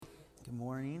Good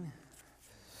morning.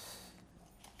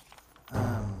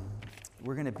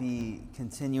 We're going to be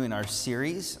continuing our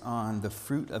series on the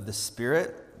fruit of the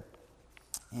Spirit.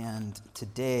 And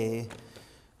today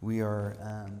we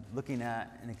are looking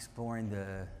at and exploring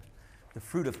the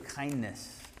fruit of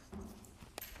kindness.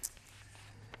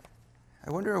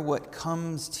 I wonder what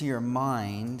comes to your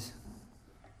mind,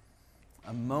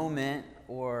 a moment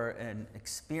or an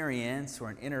experience or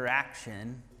an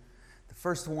interaction, the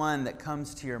first one that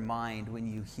comes to your mind when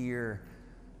you hear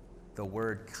the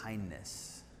word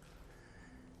kindness.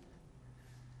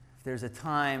 If there's a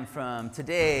time from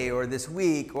today or this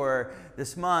week or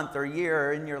this month or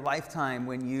year in your lifetime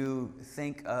when you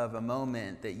think of a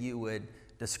moment that you would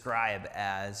describe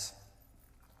as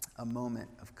a moment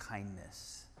of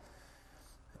kindness.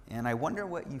 And I wonder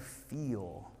what you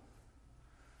feel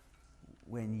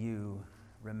when you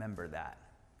remember that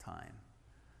time.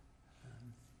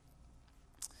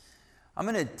 I'm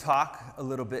going to talk a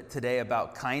little bit today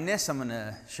about kindness. I'm going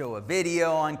to show a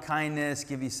video on kindness,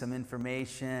 give you some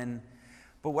information.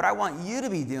 But what I want you to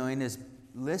be doing is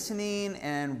listening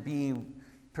and be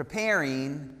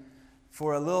preparing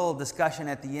for a little discussion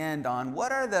at the end on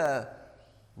what are the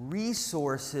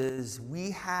resources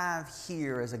we have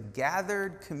here as a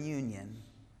gathered communion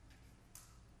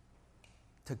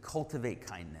to cultivate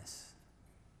kindness.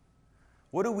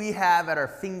 What do we have at our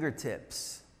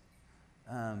fingertips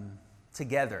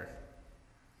together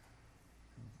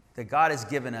that God has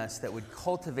given us that would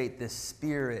cultivate this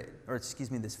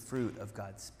this fruit of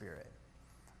God's Spirit?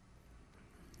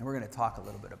 And we're going to talk a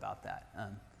little bit about that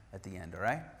at the end, all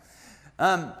right?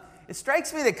 It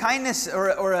strikes me that kindness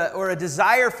or a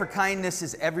desire for kindness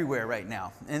is everywhere right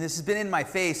now. And this has been in my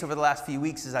face over the last few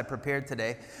weeks as I prepared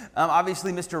today.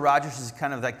 Obviously, Mr. Rogers is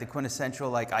kind of like the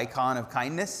quintessential icon of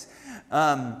kindness.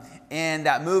 And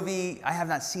that movie, I have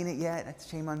not seen it yet. That's a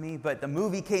shame on me. But the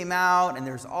movie came out, and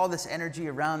there's all this energy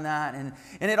around that. And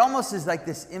it almost is like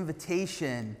this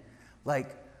invitation,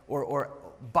 or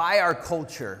by our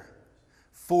culture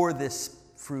for this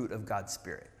fruit of God's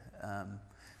Spirit.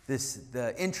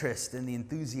 The interest and the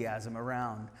enthusiasm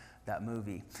around that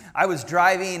movie. I was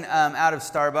driving out of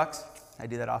Starbucks. I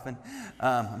do that often.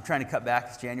 I'm trying to cut back.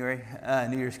 It's January,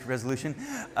 New Year's resolution.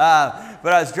 But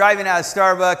I was driving out of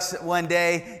Starbucks one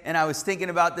day, and I was thinking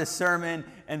about this sermon,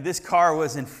 and this car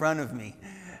was in front of me.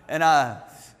 And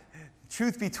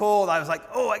truth be told, I was like,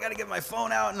 oh, I got to get my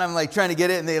phone out, and I'm trying to get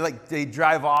it, and they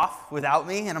drive off without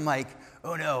me, and I'm like,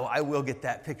 oh no, I will get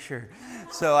that picture.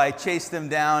 So I chased them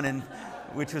down,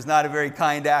 which was not a very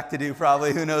kind act to do,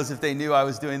 probably. Who knows if they knew I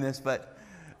was doing this, but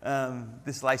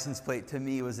this license plate to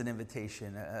me was an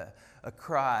invitation, a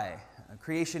cry.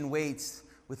 Creation waits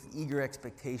with eager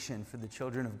expectation for the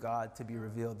children of God to be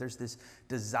revealed. There's this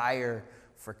desire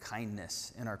for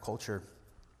kindness in our culture.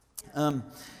 I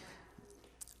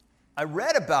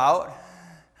read about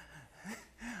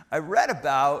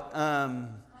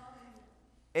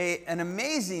an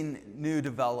amazing new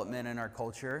development in our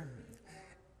culture.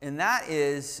 And that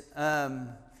is,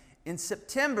 in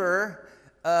September,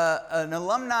 an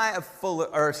alumni of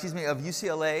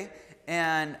UCLA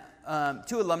and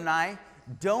two alumni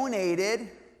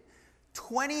donated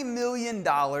 $20 million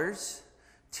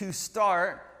to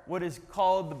start what is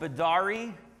called the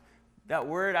Badari. That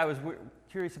word, I was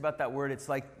curious about that word. It's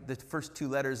like the first two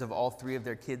letters of all three of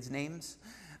their kids' names.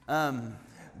 The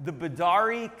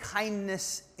Badari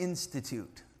Kindness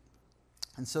Institute.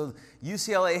 And so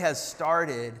UCLA has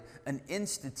started an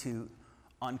institute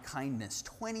on kindness,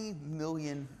 $20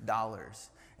 million.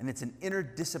 And it's an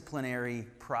interdisciplinary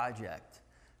project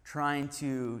trying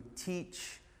to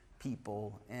teach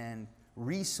people and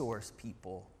resource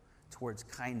people towards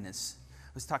kindness.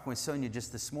 I was talking with Sonia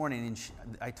just this morning,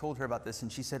 and I told her about this,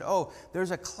 and she said, oh,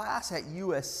 there's a class at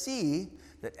USC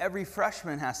that every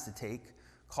freshman has to take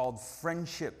called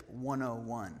Friendship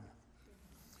 101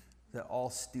 that all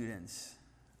students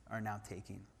are now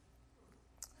taking,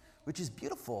 which is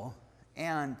beautiful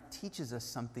and teaches us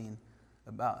something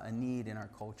about a need in our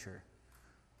culture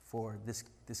for this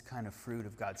kind of fruit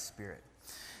of God's Spirit.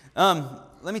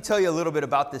 Let me tell you a little bit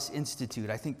about this institute.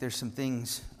 I think there's some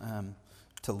things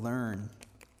to learn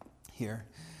here.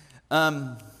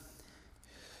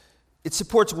 It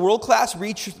supports world-class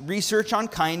research on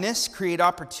kindness, create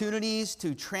opportunities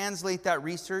to translate that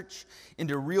research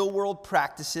into real-world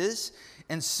practices,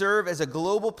 and serve as a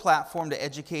global platform to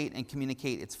educate and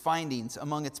communicate its findings.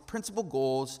 Among its principal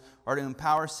goals are to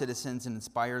empower citizens and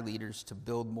inspire leaders to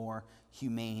build more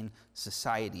humane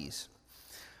societies.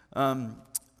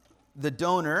 The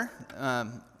donor,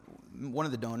 one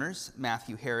of the donors,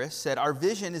 Matthew Harris, said, "Our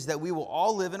vision is that we will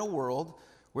all live in a world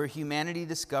where humanity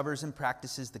discovers and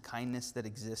practices the kindness that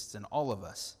exists in all of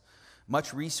us.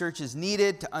 Much research is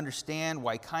needed to understand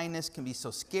why kindness can be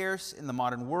so scarce in the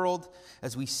modern world.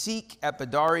 As we seek at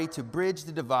Badari to bridge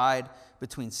the divide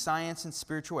between science and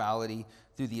spirituality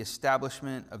through the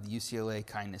establishment of the UCLA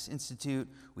Kindness Institute,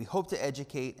 we hope to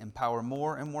educate and empower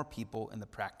more and more people in the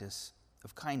practice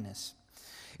of kindness.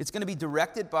 It's going to be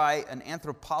directed by an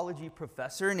anthropology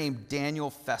professor named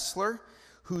Daniel Fessler,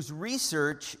 whose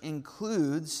research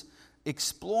includes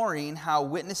exploring how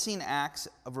witnessing acts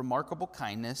of remarkable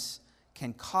kindness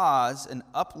can cause an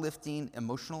uplifting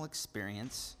emotional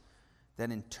experience that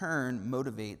in turn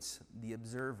motivates the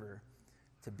observer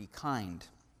to be kind.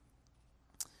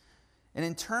 And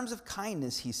in terms of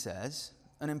kindness, he says,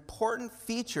 an important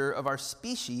feature of our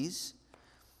species,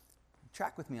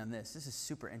 track with me on this is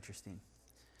super interesting.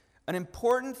 An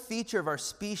important feature of our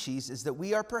species is that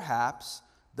we are perhaps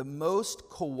the most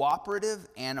cooperative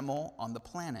animal on the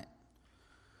planet.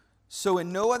 So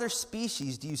in no other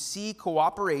species do you see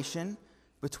cooperation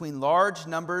between large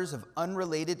numbers of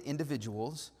unrelated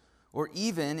individuals, or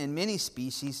even in many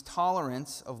species,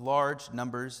 tolerance of large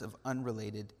numbers of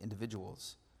unrelated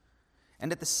individuals.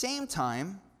 And at the same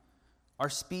time, our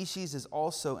species is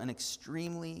also an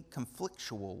extremely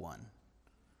conflictual one.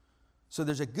 So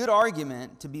there's a good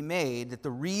argument to be made that the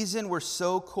reason we're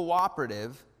so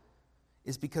cooperative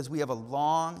is because we have a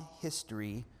long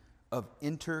history of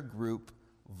intergroup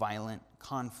violent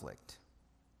conflict.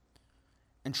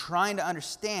 And trying to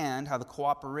understand how the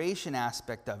cooperation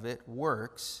aspect of it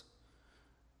works,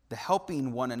 the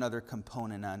helping one another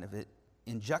component of it,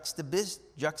 in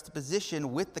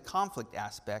juxtaposition with the conflict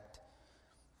aspect,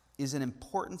 is an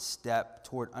important step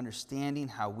toward understanding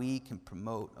how we can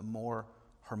promote a more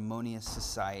harmonious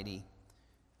society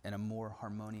and a more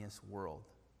harmonious world.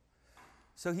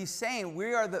 So he's saying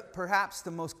we are perhaps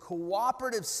the most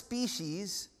cooperative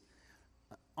species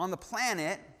on the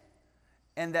planet,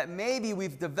 and that maybe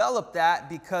we've developed that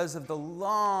because of the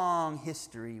long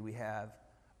history we have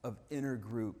of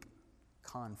intergroup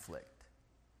conflict.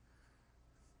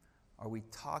 Are we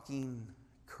talking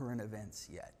current events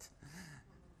yet?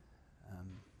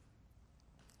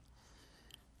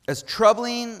 As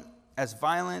troubling as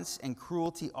violence and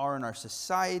cruelty are in our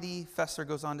society, Fessler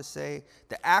goes on to say,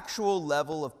 the actual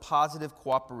level of positive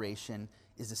cooperation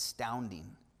is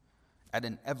astounding at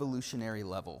an evolutionary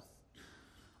level.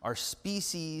 Our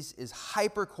species is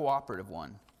hyper-cooperative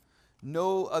one.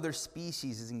 No other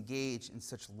species is engaged in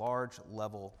such large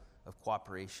level of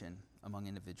cooperation among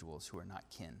individuals who are not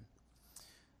kin.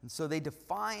 And so they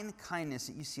define kindness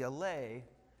at UCLA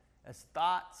as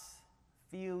thoughts,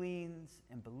 feelings,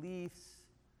 and beliefs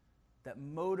that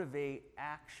motivate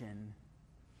action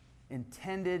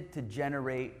intended to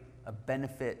generate a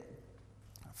benefit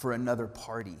for another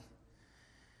party.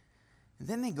 And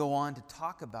then they go on to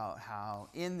talk about how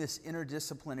in this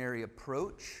interdisciplinary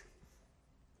approach,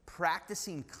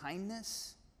 practicing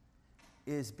kindness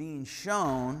is being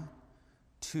shown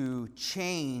to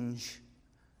change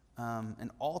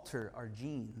and alter our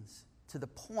genes to the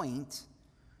point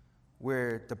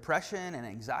where depression and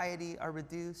anxiety are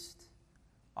reduced,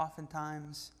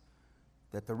 oftentimes,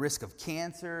 that the risk of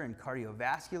cancer and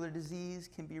cardiovascular disease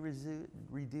can be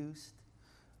reduced.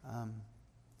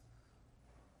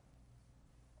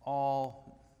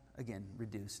 All, again,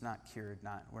 reduced, not cured,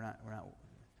 we're not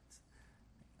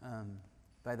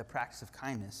by the practice of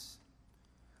kindness.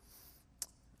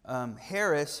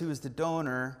 Harris, who is the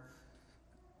donor,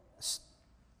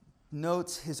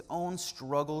 notes his own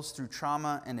struggles through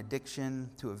trauma and addiction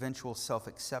to eventual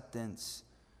self-acceptance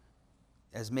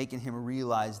as making him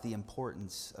realize the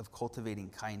importance of cultivating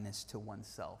kindness to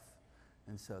oneself.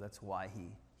 And so that's why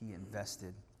he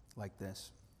invested like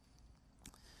this.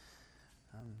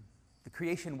 The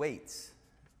creation waits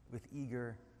with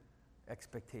eager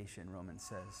expectation, Romans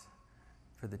says,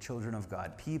 for the children of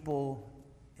God, people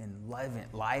enlivened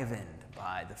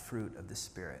by the fruit of the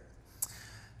Spirit.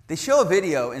 They show a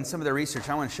video in some of their research.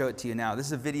 I want to show it to you now. This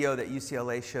is a video that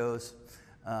UCLA shows,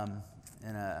 and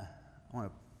I want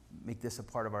to make this a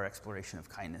part of our exploration of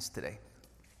kindness today.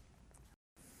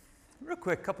 Real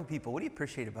quick, a couple people. What do you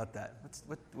appreciate about that?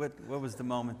 What was the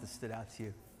moment that stood out to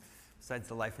you, besides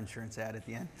the life insurance ad at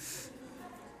the end?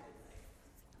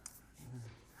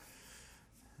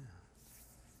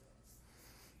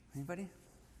 Anybody?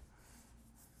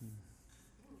 He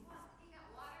got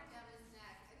water down his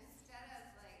neck, and instead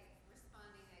of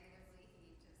responding negatively, he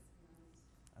just moved.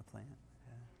 A plant?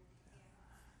 Yeah.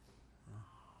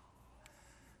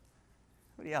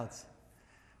 Anybody else?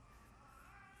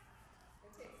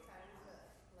 It takes time to,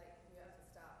 we have to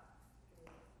stop. I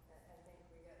think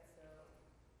we get so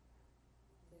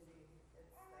busy.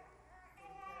 It's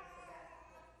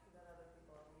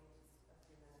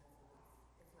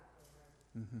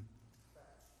Mm-hmm. But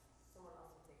someone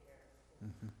else will take care of it.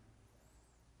 Mm-hmm.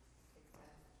 Takes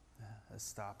time. Yeah, a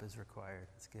stop is required.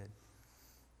 It's good.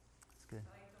 It's good.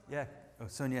 I like the one Yeah. that Oh,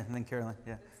 Sonia and then Carolyn.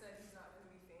 Yeah. said he's not going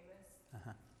to be famous.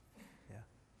 Uh-huh. Yeah.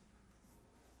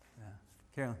 Yeah.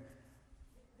 Carolyn.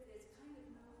 But it's kind of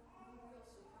no real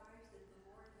surprise that the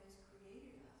Lord has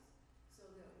created us so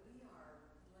that we are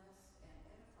blessed and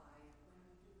edified when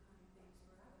we do kind things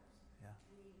for others. Yeah.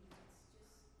 I mean, it's just,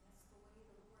 that's the way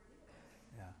the Lord is.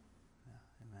 Yeah. Yeah.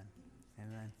 Amen.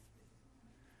 Amen.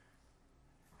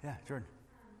 Yeah, Jordan.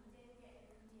 You didn't get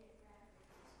immediate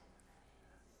gratification from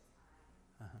it until time.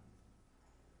 Uh-huh.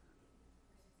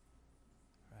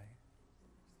 Right.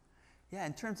 Yeah,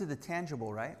 in terms of the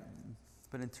tangible, right?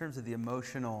 But in terms of the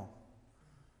emotional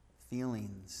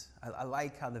feelings, I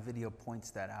like how the video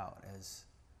points that out as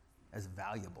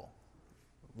valuable.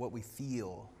 What we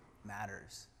feel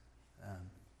matters.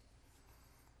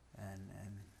 And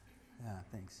yeah,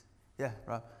 thanks. Yeah,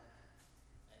 Rob.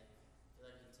 I feel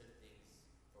like he took things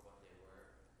for what they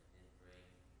were and didn't bring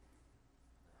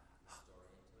the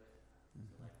story into it.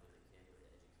 So like with the kid with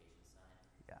the education sign,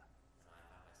 Yeah. I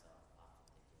find myself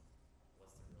often thinking,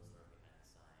 what's the real story behind the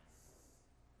sign?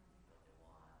 What they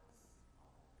want,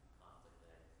 all the conflict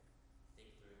that I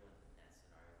think through, and in that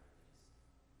scenario we can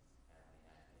just have me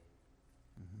happy.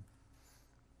 Mm-hmm.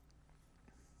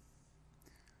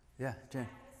 Yeah, Jen.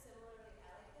 Similarly,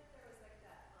 I like that there was like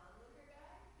that onlooker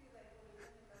guy who like when he went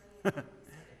to money and he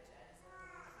said it Jensen and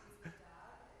he's the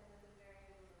dog and then at the very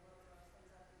end when the little girl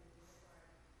comes up in the uniform,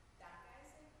 that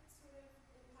guy's like sort of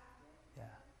impacted.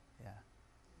 Yeah, yeah,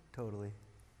 totally.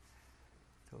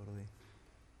 Totally.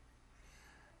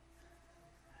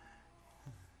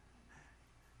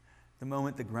 The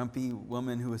moment the grumpy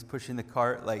woman who was pushing the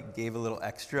cart like gave a little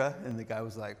extra and the guy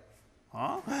was like,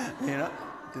 huh? You know,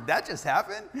 did that just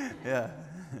happen? Yeah.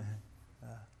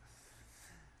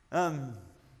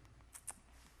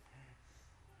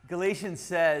 Galatians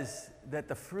says that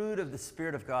the fruit of the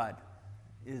Spirit of God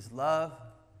is love,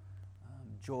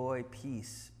 joy,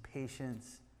 peace,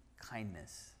 patience,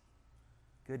 kindness,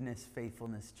 goodness,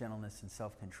 faithfulness, gentleness, and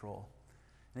self-control.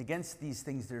 And against these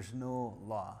things there's no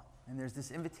law. And there's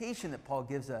this invitation that Paul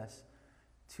gives us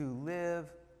to live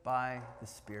by the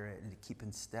Spirit and to keep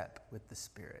in step with the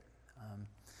Spirit.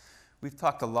 We've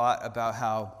talked a lot about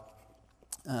how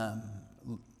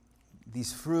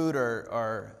these fruit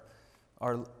are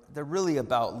they're really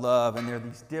about love, and there are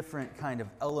these different kind of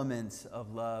elements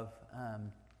of love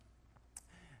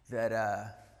that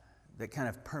kind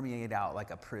of permeate out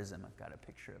like a prism. I've got a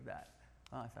picture of that.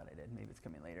 Oh, I thought I did. Maybe it's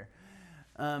coming later.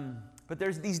 But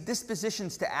there's these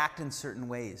dispositions to act in certain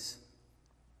ways,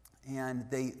 and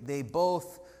they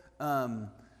both kind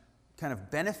of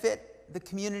benefit the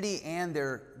community and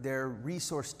they're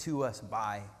resource to us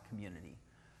by community.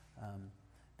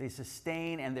 They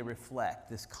sustain and they reflect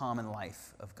this common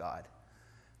life of God.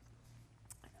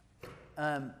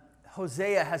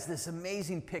 Hosea has this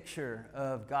amazing picture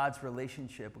of God's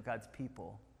relationship with God's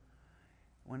people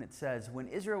when it says, "When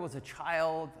Israel was a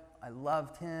child, I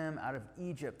loved him. Out of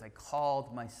Egypt I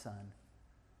called my son.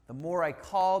 The more I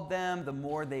called them, the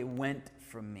more they went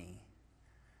from me.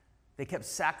 They kept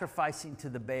sacrificing to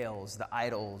the Baals, the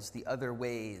idols, the other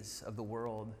ways of the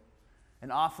world,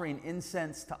 and offering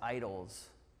incense to idols.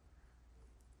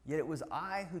 Yet it was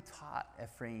I who taught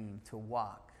Ephraim to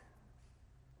walk.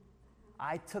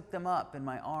 I took them up in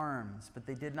my arms, but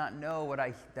they did not know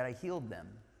that I healed them.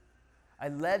 I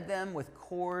led them with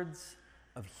cords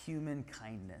of human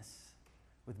kindness,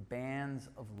 with bands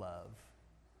of love.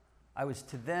 I was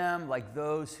to them like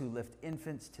those who lift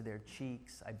infants to their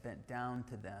cheeks. I bent down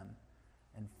to them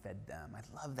and fed them." I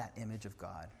love that image of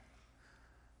God.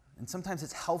 And sometimes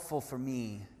it's helpful for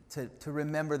me to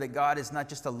remember that God is not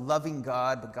just a loving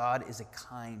God, but God is a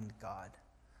kind God.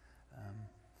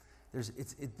 This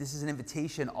is an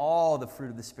invitation, all the fruit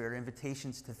of the Spirit,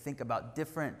 invitations to think about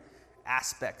different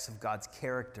aspects of God's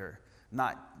character,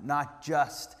 not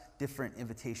just different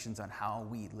invitations on how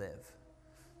we live.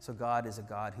 So God is a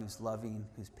God who's loving,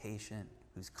 who's patient,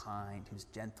 who's kind, who's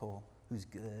gentle, who's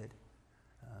good,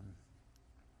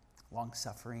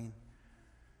 long-suffering.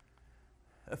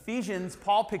 Ephesians,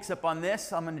 Paul picks up on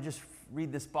this. I'm going to just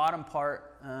read this bottom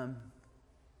part.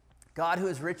 God, who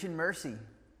is rich in mercy,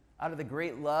 out of the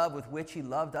great love with which he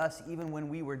loved us, even when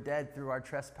we were dead through our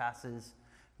trespasses,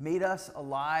 made us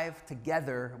alive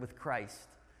together with Christ.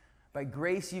 By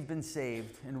grace you've been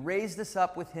saved, and raised us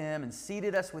up with him, and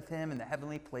seated us with him in the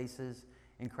heavenly places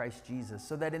in Christ Jesus,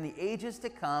 so that in the ages to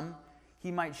come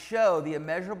he might show the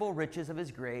immeasurable riches of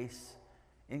his grace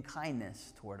in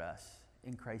kindness toward us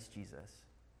in Christ Jesus.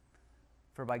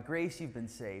 For by grace you've been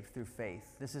saved through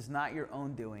faith. This is not your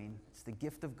own doing. It's the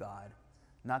gift of God,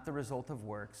 not the result of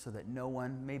works, so that no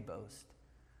one may boast.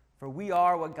 For we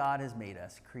are what God has made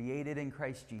us, created in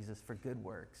Christ Jesus for good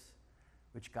works,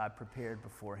 which God prepared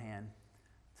beforehand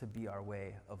to be our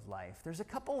way of life. There's a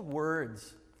couple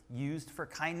words used for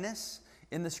kindness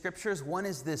in the scriptures. One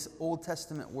is this Old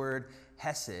Testament word,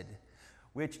 hesed,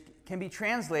 which can be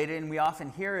translated, and we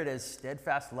often hear it as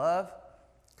steadfast love,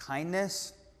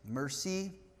 kindness,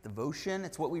 mercy, devotion.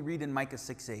 It's what we read in Micah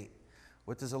 6:8.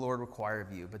 What does the Lord require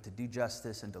of you but to do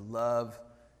justice and to love,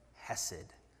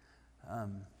 hesed.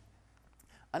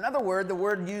 Another word, the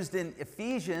word used in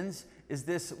Ephesians, is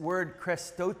this word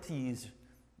Christotes,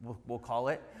 we'll call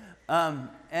it.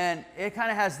 And it kind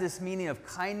of has this meaning of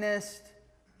kindness,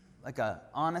 like a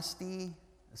honesty,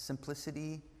 a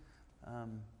simplicity,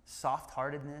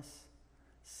 soft-heartedness,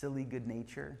 silly good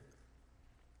nature.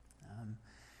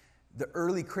 The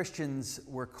early Christians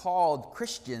were called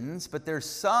Christians, but there's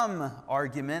some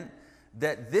argument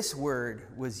that this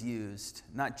word was used,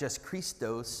 not just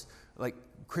Christos, like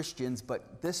Christians,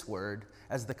 but this word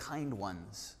as the kind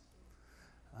ones.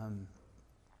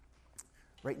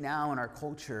 Right now in our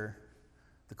culture,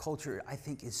 the culture, I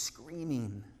think, is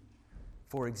screaming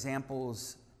for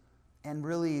examples and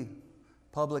really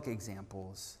public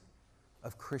examples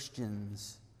of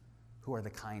Christians who are the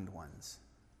kind ones.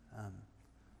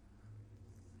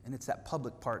 And it's that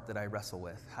public part that I wrestle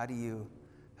with. How do you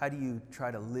try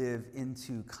to live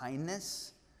into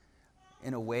kindness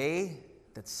in a way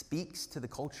that speaks to the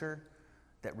culture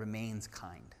that remains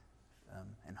kind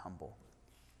and humble?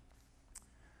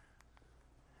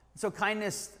 So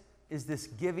kindness is this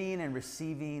giving and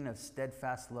receiving of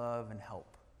steadfast love and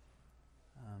help.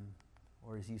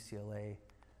 Or as UCLA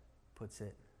puts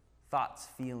it, thoughts,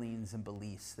 feelings, and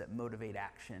beliefs that motivate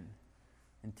action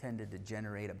intended to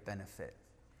generate a benefit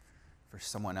for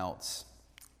someone else.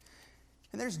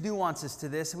 And there's nuances to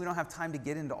this, and we don't have time to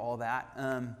get into all that.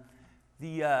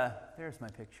 There's my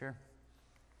picture.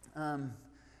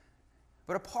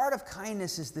 But a part of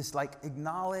kindness is this like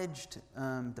acknowledged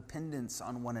dependence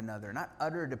on one another, not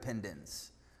utter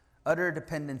dependence. Utter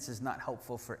dependence is not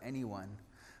helpful for anyone.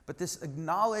 But this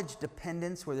acknowledged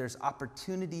dependence where there's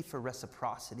opportunity for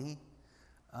reciprocity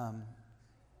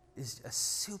is a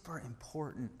super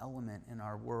important element in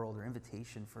our world, or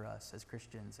invitation for us as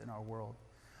Christians in our world.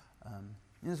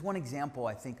 There's one example,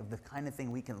 I think, of the kind of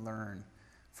thing we can learn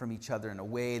from each other in a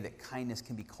way that kindness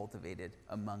can be cultivated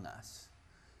among us,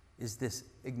 is this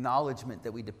acknowledgement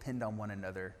that we depend on one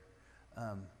another,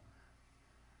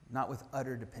 not with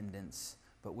utter dependence,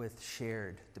 but with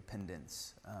shared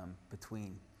dependence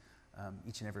between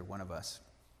each and every one of us.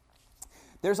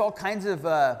 There's all kinds of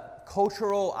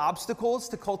cultural obstacles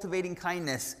to cultivating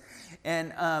kindness.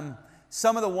 And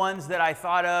some of the ones that I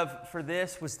thought of for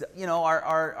this was,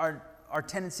 our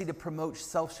tendency to promote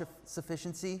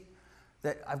self-sufficiency.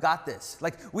 That I've got this.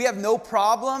 Like, we have no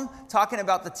problem talking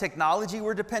about the technology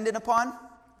we're dependent upon.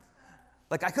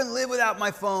 Like, I couldn't live without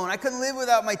my phone. I couldn't live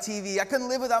without my TV. I couldn't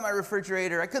live without my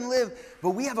refrigerator. I couldn't live.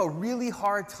 But we have a really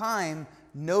hard time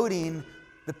noting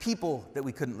the people that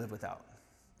we couldn't live without.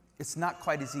 It's not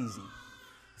quite as easy.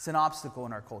 It's an obstacle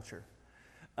in our culture.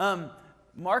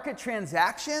 Market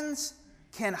transactions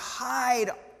can hide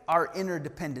our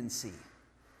interdependency.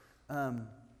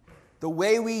 The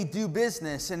way we do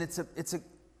business, and this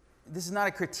is not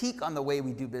a critique on the way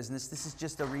we do business. This is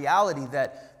just a reality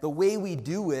that the way we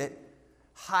do it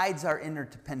hides our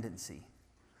interdependency.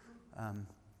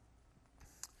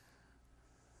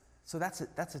 So that's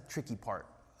a tricky part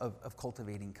of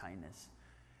cultivating kindness.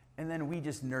 And then we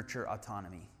just nurture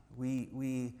autonomy.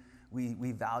 We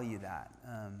value that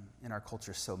in our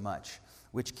culture so much,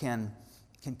 which can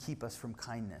keep us from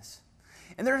kindness.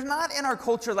 And there's not in our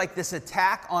culture like this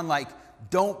attack on like,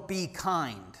 don't be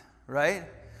kind, right?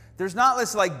 There's not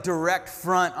this like direct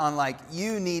front on like,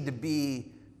 you need to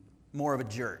be more of a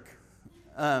jerk.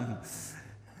 But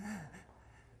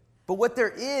what there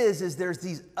is there's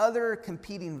these other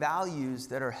competing values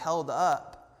that are held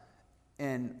up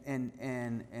and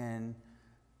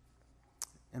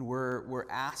we're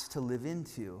asked to live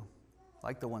into,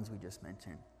 like the ones we just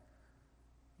mentioned,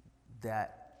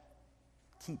 that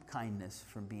keep kindness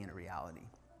from being a reality.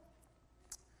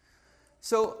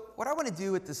 So what I want to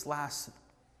do with this last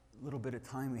little bit of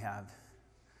time we have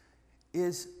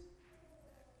is,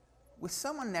 with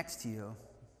someone next to you,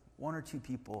 one or two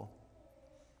people,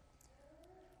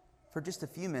 for just a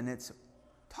few minutes,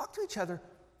 talk to each other.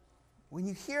 When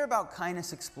you hear about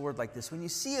kindness explored like this, when you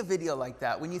see a video like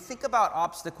that, when you think about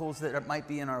obstacles that might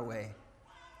be in our way,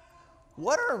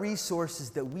 what are resources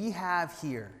that we have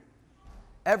here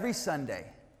every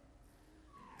Sunday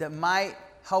that might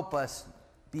help us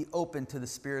be open to the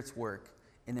Spirit's work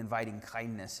in inviting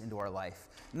kindness into our life.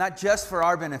 Not just for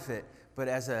our benefit, but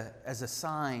as a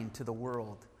sign to the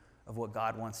world of what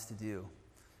God wants to do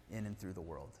in and through the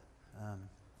world.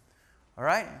 All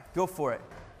right, go for it.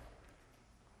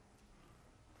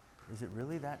 Is it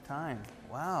really that time?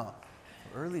 Wow,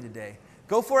 early today.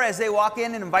 Go for it as they walk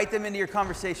in and invite them into your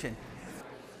conversation.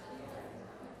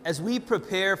 As we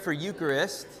prepare for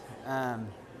Eucharist,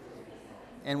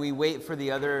 and we wait for the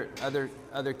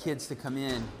other kids to come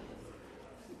in,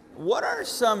 what are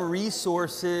some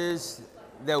resources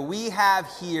that we have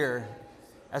here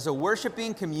as a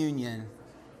worshiping communion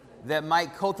that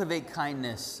might cultivate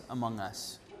kindness among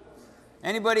us?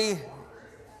 Anybody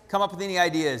come up with any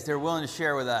ideas they're willing to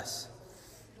share with us?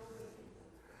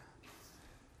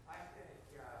 I think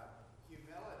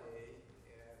humility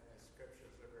in the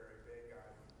scriptures are very big on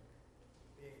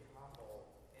being humble.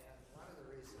 And one of the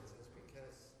reasons is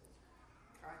because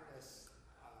kindness,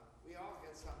 we all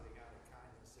get something out of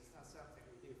kindness. It's not something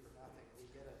we do for nothing. We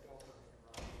get a dopamine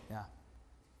rush. Yeah.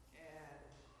 And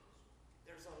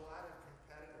there's a lot of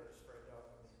competitors for a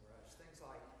dopamine rush. Things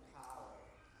like power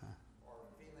or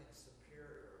feeling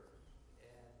superior.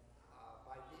 And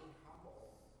by being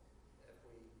humble, if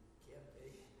we can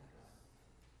be,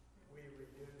 we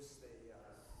reduce the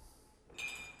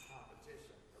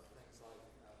competition for things like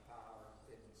power and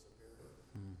feeling superior.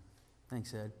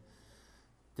 Thanks, Ed.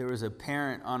 There was a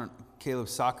parent on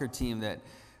Caleb's soccer team that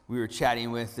we were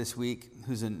chatting with this week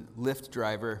who's a Lyft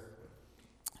driver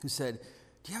who said,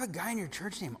 "Do you have a guy in your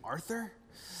church named Arthur?"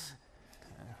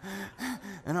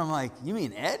 And I'm like, "You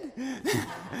mean Ed?"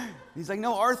 He's like,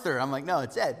 "No, Arthur." I'm like, "No,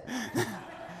 it's Ed."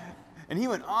 And he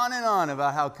went on and on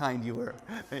about how kind you were.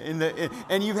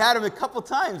 And you've had him a couple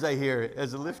times, I hear,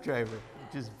 as a Lyft driver,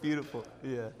 which is beautiful.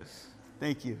 Yeah.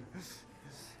 Thank you.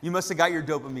 You must have got your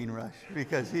dopamine rush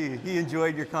because he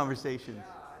enjoyed your conversation.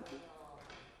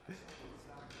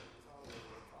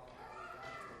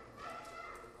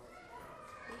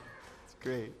 It's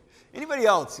great. Anybody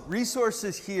else?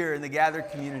 Resources here in the gathered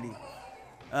community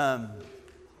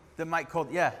that might call,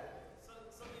 yeah.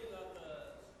 Something about the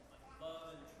love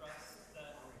and trust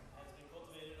that has been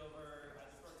cultivated over a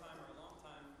short time or a long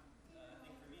time, I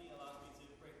think for me allows me to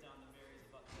break down the barriers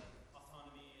about the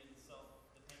autonomy and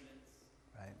self-dependence.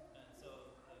 Right. And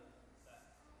so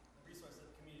that resource that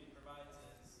the community provides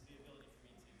is the ability for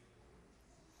me to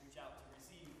reach out to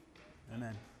receive.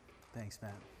 Amen. Thanks,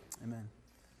 Matt. Amen.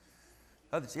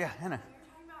 Others, yeah, Hannah. We were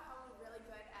talking about how we're really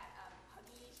good at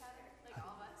hugging each other, like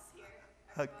all of us here.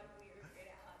 Hug. Everyone, we were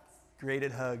great at hugs. Great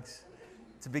at hugs.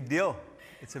 It's a big deal.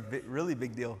 It's a really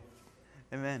big deal.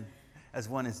 Amen. As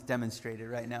one is demonstrated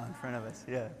right now in front of us.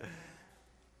 Yeah.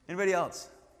 Anybody else?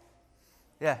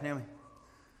 Yeah, Naomi. I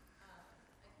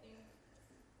think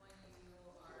when you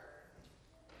are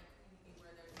in a community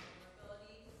where there's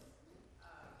vulnerability,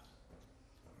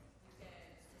 you can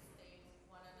sustain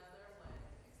one another when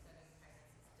extending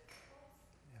kindness is difficult.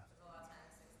 Yeah. Because a lot of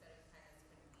times extending kindness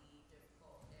can be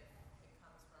difficult if it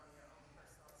comes from your own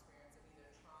personal experience of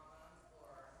either trauma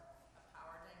or a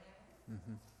power dynamic,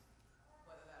 Mm-hmm.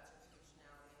 whether that's your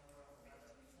positionality in the world or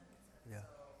other reasons. And Yeah.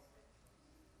 so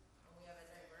when we have a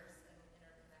diverse and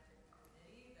interconnected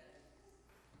community, then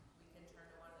we can turn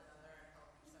to one another and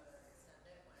help each other extend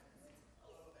it when it's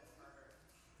a little bit harder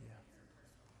Yeah. in your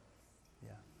personal place.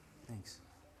 Yeah. Thanks.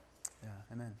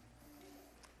 Yeah. Amen.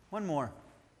 One more.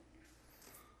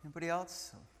 Anybody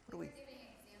else? What do we? We're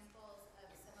giving examples of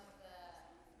some of the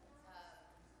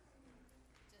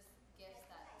just gifts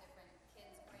that different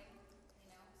kids bring,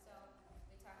 So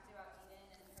we talked about Eden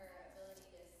and her ability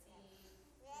to see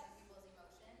different people's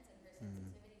emotions and her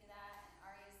sensitivity to that, and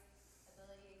Ari's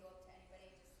ability to go up to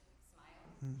anybody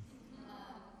and just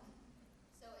smile.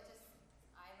 So it just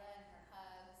Isla and her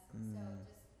hugs. So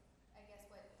just I guess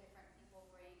what different people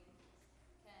bring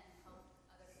can help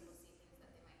other people see things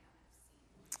that they might not have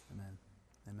seen. Amen.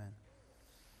 Amen.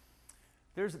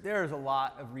 There's a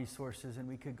lot of resources, and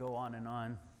we could go on and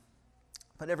on.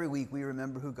 But every week we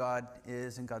remember who God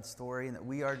is and God's story, and that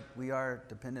we are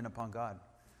dependent upon God.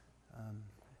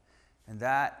 And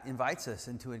that invites us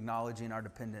into acknowledging our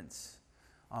dependence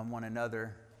on one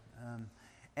another.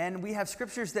 And we have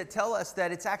scriptures that tell us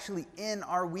that it's actually in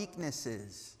our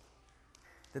weaknesses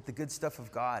that the good stuff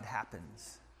of God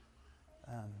happens.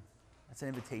 That's an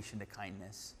invitation to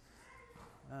kindness.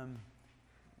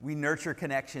 We nurture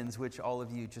connections, which all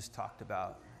of you just talked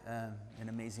about in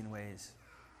amazing ways.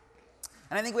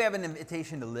 And I think we have an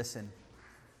invitation to listen,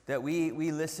 that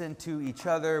we listen to each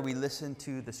other, we listen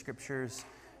to the scriptures,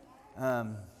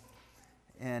 and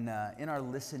in our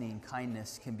listening,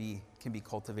 kindness can be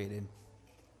cultivated.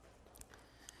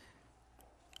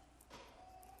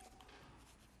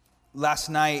 last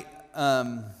night,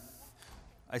 I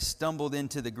stumbled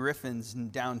into the Griffins in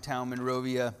downtown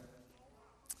Monrovia,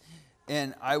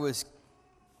 and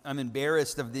I'm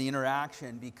embarrassed of the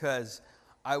interaction because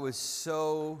I was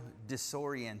so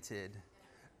disoriented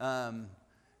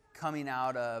coming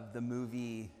out of the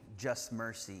movie Just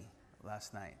Mercy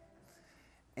last night.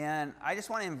 And I just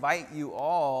want to invite you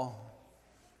all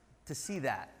to see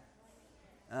that.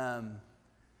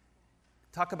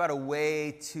 Talk about a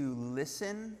way to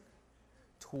listen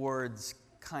towards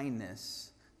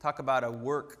kindness. Talk about a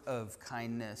work of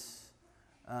kindness.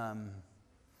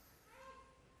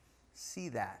 See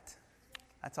that.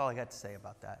 That's all I got to say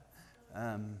about that.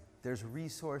 There's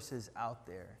resources out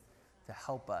there to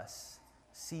help us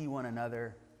see one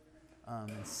another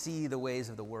and see the ways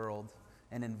of the world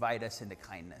and invite us into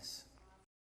kindness.